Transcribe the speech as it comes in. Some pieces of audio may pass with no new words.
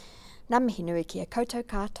Ngā mihi nui kia koutou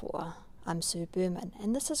katoa. I'm Sue Berman,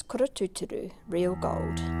 and this is Kura Tūturu, Real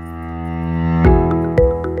Gold.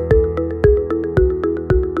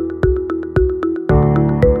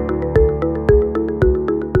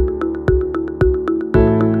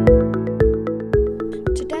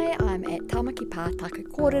 Today I'm at Tamaki Pātaka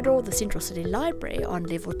Kōrero, the Central City Library, on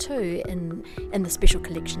level 2 in the Special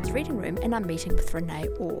Collections Reading Room, and I'm meeting with Renée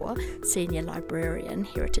Orr, Senior Librarian,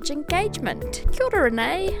 Heritage Engagement. Kia ora,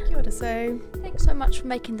 Renée. Kia ora, Sue. Thanks so much for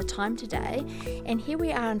making the time today. And here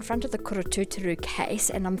we are in front of the Kura Tūturu case,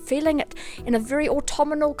 and I'm feeling it in a very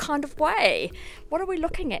autumnal kind of way. What are we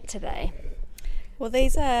looking at today? Well,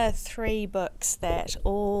 these are 3 books that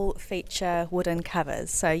all feature wooden covers.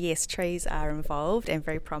 So yes, trees are involved and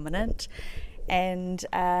very prominent. And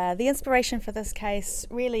the inspiration for this case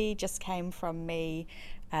really just came from me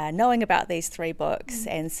knowing about these 3 books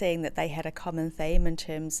and seeing that they had a common theme in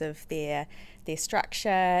terms of their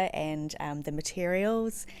structure and the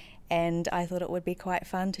materials. And I thought it would be quite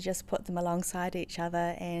fun to just put them alongside each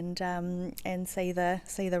other and see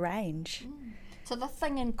the range. So the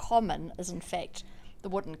thing in common is, in fact, the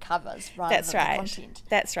wooden covers rather That's than right. the content.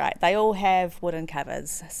 That's right. They all have wooden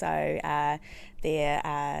covers. So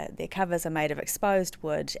their covers are made of exposed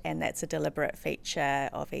wood, and that's a deliberate feature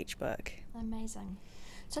of each book. Amazing.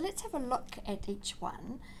 So let's have a look at each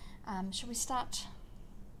one. Shall we start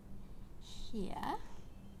here?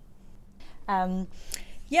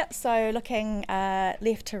 Yep, so looking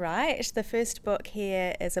left to right, the first book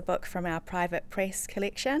here is a book from our private press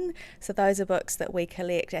collection. So those are books that we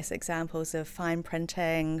collect as examples of fine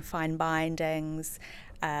printing, fine bindings,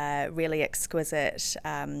 really exquisite,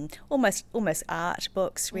 almost art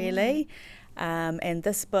books really. And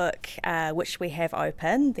this book, which we have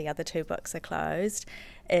open, the other 2 books are closed,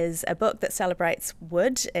 is a book that celebrates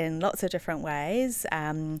wood in lots of different ways.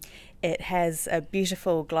 It has a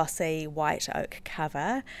beautiful glossy white oak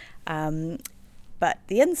cover, but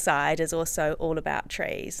the inside is also all about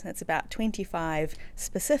trees. It's about 25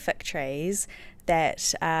 specific trees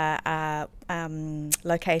that are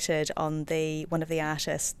located on one of the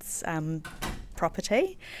artists'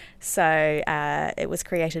 property. So it was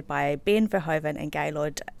created by Ben Verhoeven and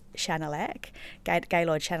Gaylord Chanelak.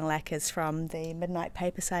 Gaylord Chanelak is from the Midnight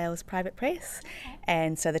Paper Sales private press,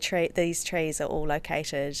 and so these trees are all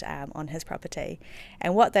located on his property.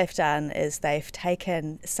 And what they've done is they've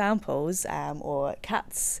taken samples or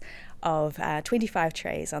cuts of 25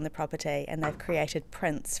 trees on the property, and they've created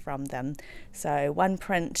prints from them. So one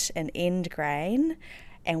print in end grain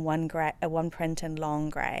and one print in long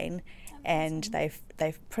grain. And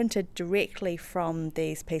they've printed directly from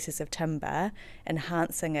these pieces of timber,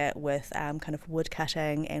 enhancing it with kind of wood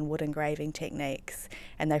cutting and wood engraving techniques,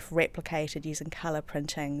 and they've replicated using colour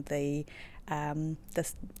printing the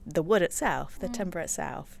wood itself, the timber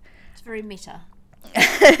itself. It's very meta.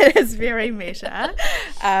 It is very meta.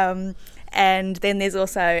 And then there's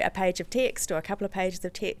also a page of text, or a couple of pages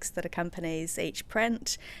of text, that accompanies each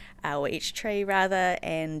print, or each tree rather,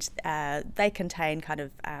 and they contain kind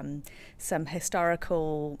of some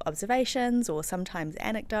historical observations or sometimes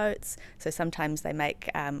anecdotes. So sometimes they make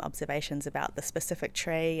observations about the specific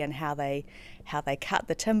tree and how they cut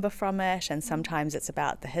the timber from it, and sometimes it's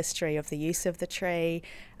about the history of the use of the tree,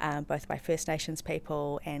 both by First Nations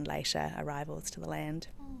people and later arrivals to the land.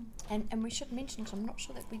 And we should mention, because I'm not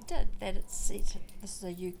sure that we did, that this is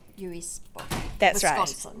a US book. That's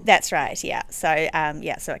Wisconsin. right. That's right. Yeah. So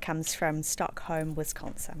so it comes from Stockholm,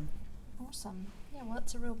 Wisconsin. Awesome. Yeah. Well,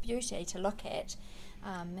 it's a real beauty to look at,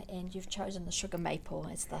 and you've chosen the sugar maple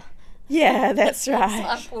as the that's right.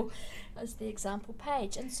 example, as the example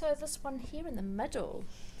page. And so this one here in the middle,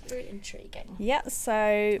 very intriguing. Yeah,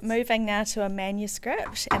 so moving now to a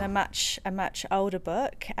manuscript and a much older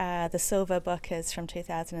book. The silver book is from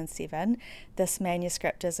 2007. This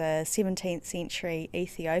manuscript is a 17th century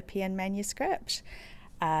Ethiopian manuscript.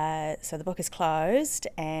 So the book is closed,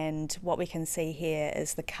 and what we can see here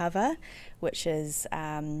is the cover, which is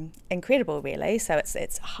incredible really. So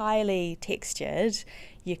it's highly textured.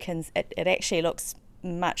 It actually looks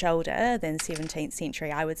much older than 17th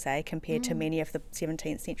century, I would say, compared to many of the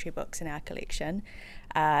 17th century books in our collection.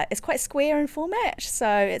 It's quite square in format,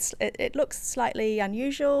 so it looks slightly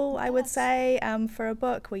unusual, I would say, for a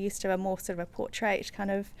book. We're used to a more sort of a portrait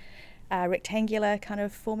kind of rectangular kind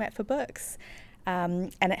of format for books,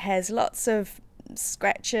 and it has lots of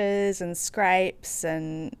scratches and scrapes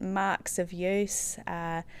and marks of use.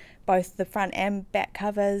 Both the front and back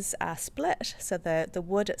covers are split, so the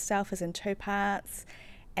wood itself is in 2 parts,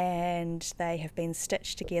 and they have been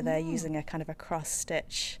stitched together using a kind of a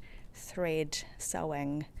cross-stitch thread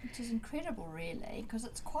sewing. Which is incredible, really, because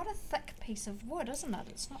it's quite a thick piece of wood, isn't it?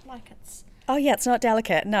 It's not like it's... Oh yeah, it's not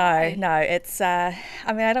delicate. No, it's, I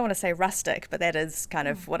mean, I don't want to say rustic, but that is kind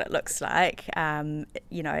of what it looks like.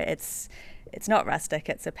 It's not rustic,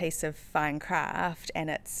 it's a piece of fine craft, and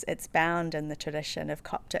it's bound in the tradition of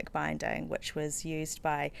Coptic binding, which was used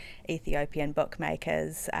by Ethiopian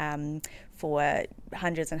bookmakers for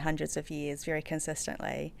hundreds and hundreds of years, very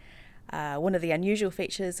consistently. One of the unusual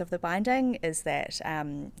features of the binding is that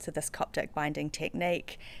so this Coptic binding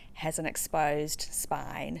technique has an exposed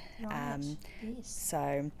spine. Yes.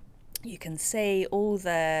 So you can see all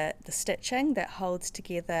the stitching that holds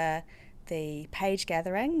together the page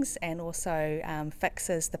gatherings and also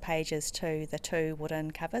fixes the pages to the two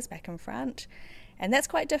wooden covers back and front. And that's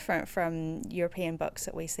quite different from European books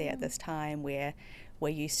that we see at this time, where we're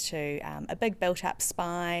used to a big built-up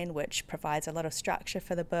spine which provides a lot of structure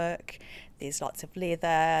for the book. There's lots of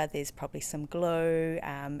leather, there's probably some glue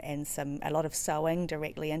and a lot of sewing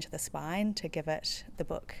directly into the spine to give the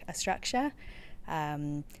book a structure.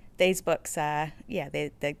 These books are,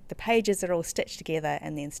 the pages are all stitched together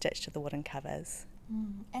and then stitched to the wooden covers.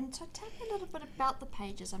 And so tell me a little bit about the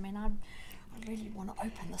pages. I mean, I really want to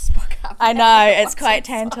open this book up. I know, it's quite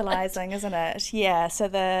tantalising, isn't it? Yeah, so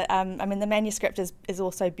the manuscript is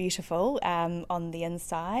also beautiful on the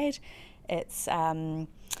inside. It's, you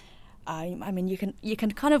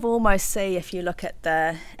can kind of almost see if you look at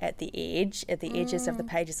the edges of the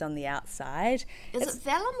pages on the outside. Is it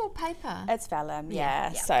vellum or paper? It's vellum,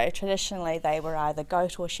 yeah. So traditionally they were either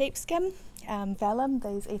goat or sheepskin vellum,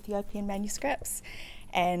 these Ethiopian manuscripts.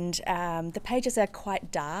 And the pages are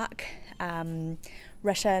quite dark, handwritten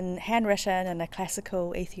in a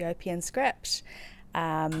classical Ethiopian script.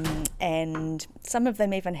 And some of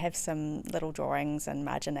them even have some little drawings and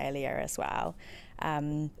marginalia as well.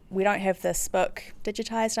 We don't have this book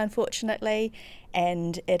digitised, unfortunately,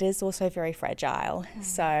 and it is also very fragile.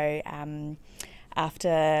 So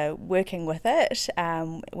after working with it,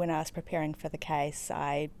 when I was preparing for the case,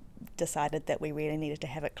 I decided that we really needed to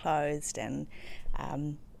have it closed, and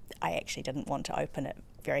I actually didn't want to open it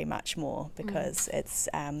very much more because it's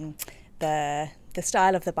the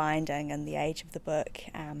style of the binding and the age of the book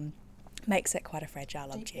makes it quite a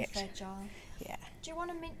fragile object. Fragile. Yeah. Do you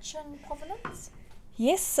want to mention provenance?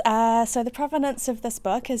 Yes, so the provenance of this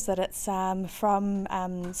book is that it's from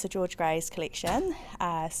Sir George Grey's collection.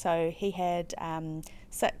 So he had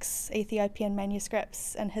 6 Ethiopian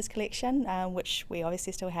manuscripts in his collection, which we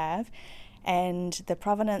obviously still have. And the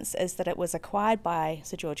provenance is that it was acquired by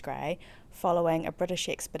Sir George Grey following a British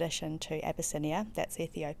expedition to Abyssinia, that's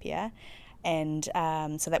Ethiopia. And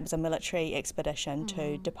so that was a military expedition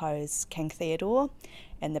to depose King Theodore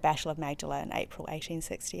in the Battle of Magdala in April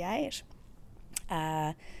 1868.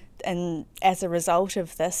 And as a result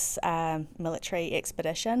of this military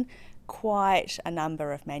expedition, quite a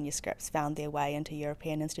number of manuscripts found their way into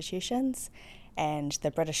European institutions, and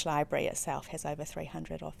the British Library itself has over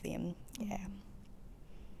 300 of them. Yeah.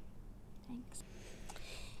 Thanks.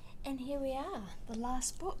 And here we are, the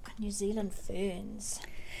last book, New Zealand Ferns.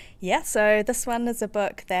 Yeah, so this one is a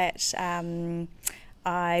book that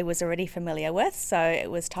I was already familiar with, so it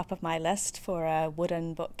was top of my list for a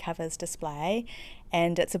wooden book covers display.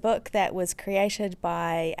 And it's a book that was created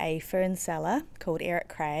by a fern seller called Eric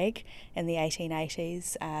Craig in the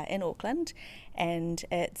 1880s in Auckland. And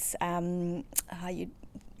it's, you'd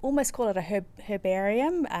almost call it a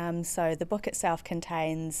herbarium. So the book itself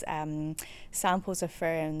contains samples of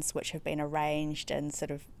ferns which have been arranged in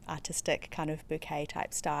sort of artistic kind of bouquet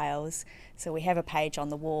type styles. So we have a page on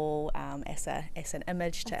the wall as an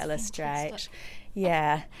image to illustrate. Fantastic.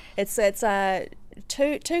 Yeah, it's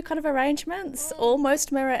two kind of arrangements,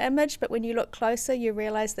 almost mirror image, but when you look closer you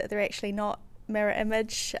realise that they're actually not mirror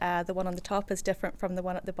image. The one on the top is different from the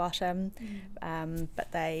one at the bottom,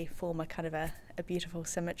 but they form a kind of a beautiful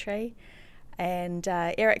symmetry. And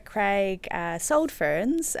Eric Craig sold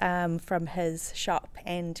ferns from his shop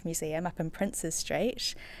and museum up in Princes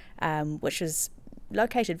Street, which was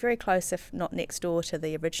located very close, if not next door, to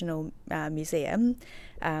the original museum,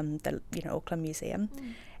 the Auckland Museum.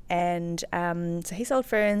 And so he sold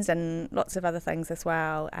ferns and lots of other things as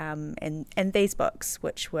well, and these books,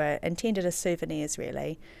 which were intended as souvenirs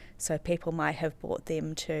really, so people might have bought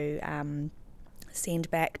them to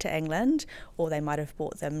send back to England, or they might have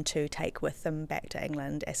bought them to take with them back to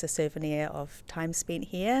England as a souvenir of time spent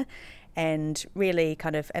here. And really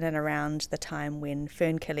kind of in and around the time when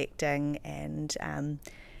fern collecting and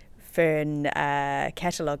fern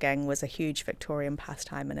cataloguing was a huge Victorian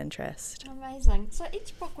pastime and interest. Amazing. So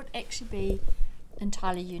each book would actually be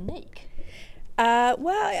entirely unique.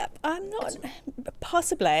 Well, I'm not,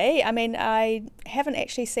 possibly. I mean, I haven't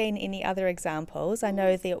actually seen any other examples. I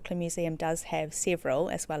know the Auckland Museum does have several,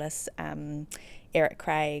 as well as Eric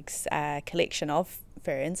Craig's collection of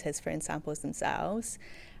ferns, his fern samples themselves.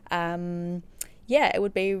 It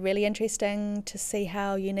would be really interesting to see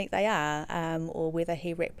how unique they are, or whether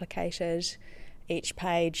he replicated each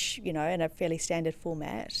page, in a fairly standard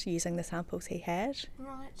format using the samples he had.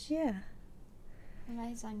 Right. Yeah.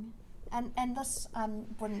 Amazing. And this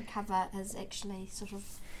wooden cover is actually sort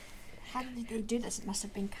of, how did they do this? It must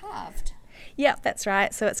have been carved. Yeah, that's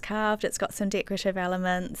right. So it's carved, it's got some decorative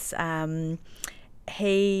elements.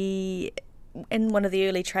 He, in one of the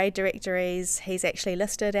early trade directories, he's actually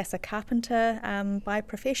listed as a carpenter by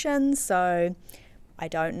profession. So I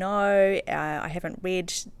don't know. I haven't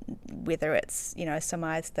read whether it's,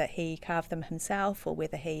 surmised that he carved them himself or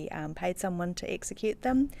whether he paid someone to execute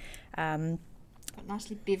them. Got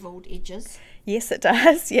nicely beveled edges. Yes, it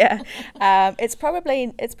does. Yeah, it's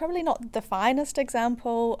probably not the finest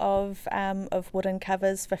example of wooden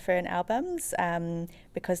covers for fern albums,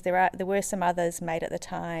 because there were some others made at the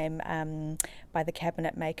time by the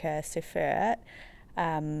cabinet maker Sir Furt,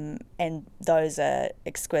 and those are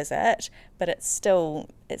exquisite. But it's still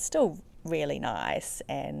really nice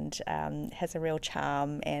and has a real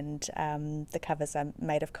charm. And the covers are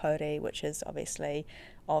made of kauri, which is obviously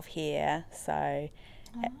of here. So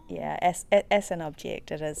yeah, as an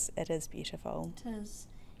object, it is beautiful. It is,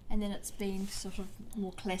 and then it's been sort of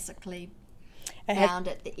more classically bound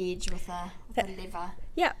at the edge with a leather.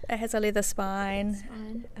 Yeah, it has a leather spine.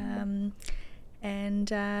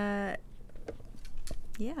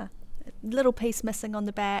 Little piece missing on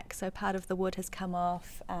the back, so part of the wood has come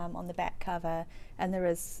off on the back cover, and there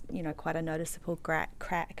is quite a noticeable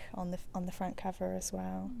crack on the front cover as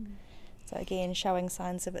well. So again, showing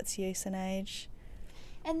signs of its use and age.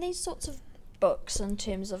 And these sorts of books, in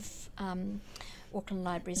terms of Auckland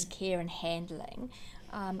Library's care and handling,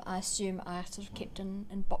 I assume are sort of kept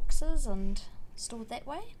in boxes and stored that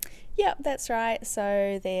way? Yeah, that's right.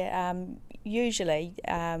 So they're usually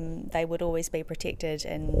they would always be protected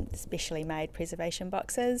in specially made preservation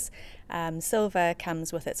boxes. Silver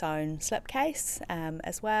comes with its own slipcase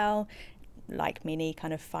as well, like many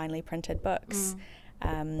kind of finely printed books.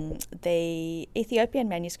 The Ethiopian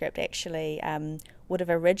manuscript actually would have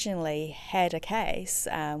originally had a case,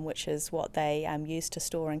 which is what they used to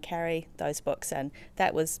store and carry those books in.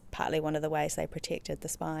 That was partly one of the ways they protected the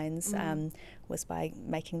spines, was by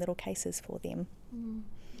making little cases for them.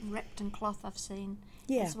 Wrapped in cloth, I've seen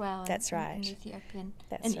as well. That's right. In Ethiopian.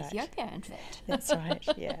 That's right. Ethiopia, in fact. That's right.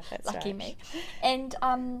 Yeah, that's Lucky right. me. And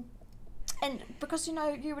because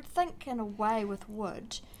you would think in a way with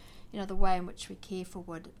wood, the way in which we care for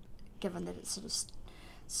wood, given that it's sort of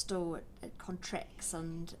still it contracts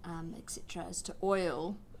and etc., is to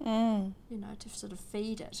oil, to sort of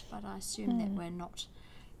feed it. But I assume that we're not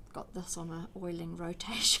got this on a oiling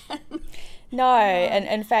rotation. No, and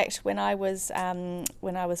in fact, when I was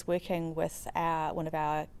working with one of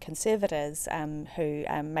our conservators who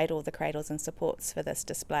made all the cradles and supports for this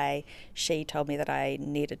display, she told me that I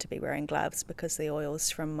needed to be wearing gloves because the oils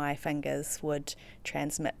from my fingers would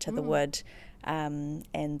transmit to the wood, and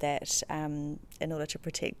that in order to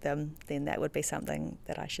protect them, then that would be something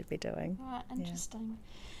that I should be doing. Right, interesting.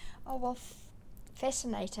 Yeah. Oh well.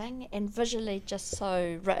 Fascinating and visually just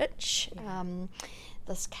so rich,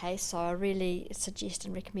 this case. So I really suggest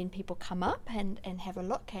and recommend people come up and have a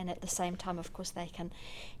look, and at the same time, of course, they can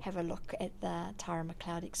have a look at the Tara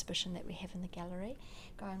McLeod exhibition that we have in the gallery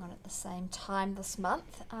going on at the same time this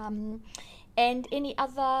month, and any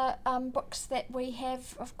other books that we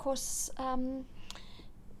have. Of course,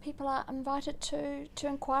 people are invited to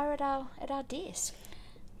inquire at our desk.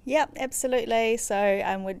 Yeah, absolutely. So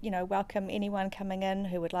would welcome anyone coming in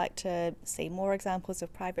who would like to see more examples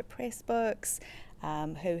of private press books,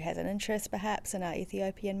 who has an interest perhaps in our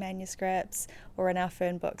Ethiopian manuscripts or in our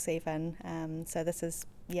fern books even. So this is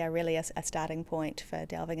really a starting point for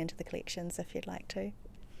delving into the collections if you'd like to.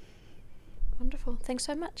 Wonderful. Thanks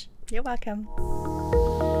so much. You're welcome.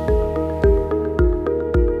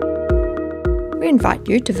 We invite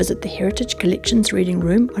you to visit the Heritage Collections Reading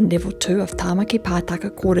Room on Level 2 of Tāmaki Pātaka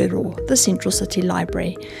Kōrero, the Central City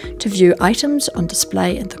Library, to view items on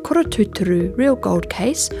display in the Kura Tūturu Real Gold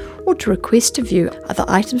Case, or to request to view other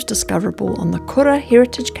items discoverable on the Kura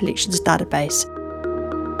Heritage Collections database.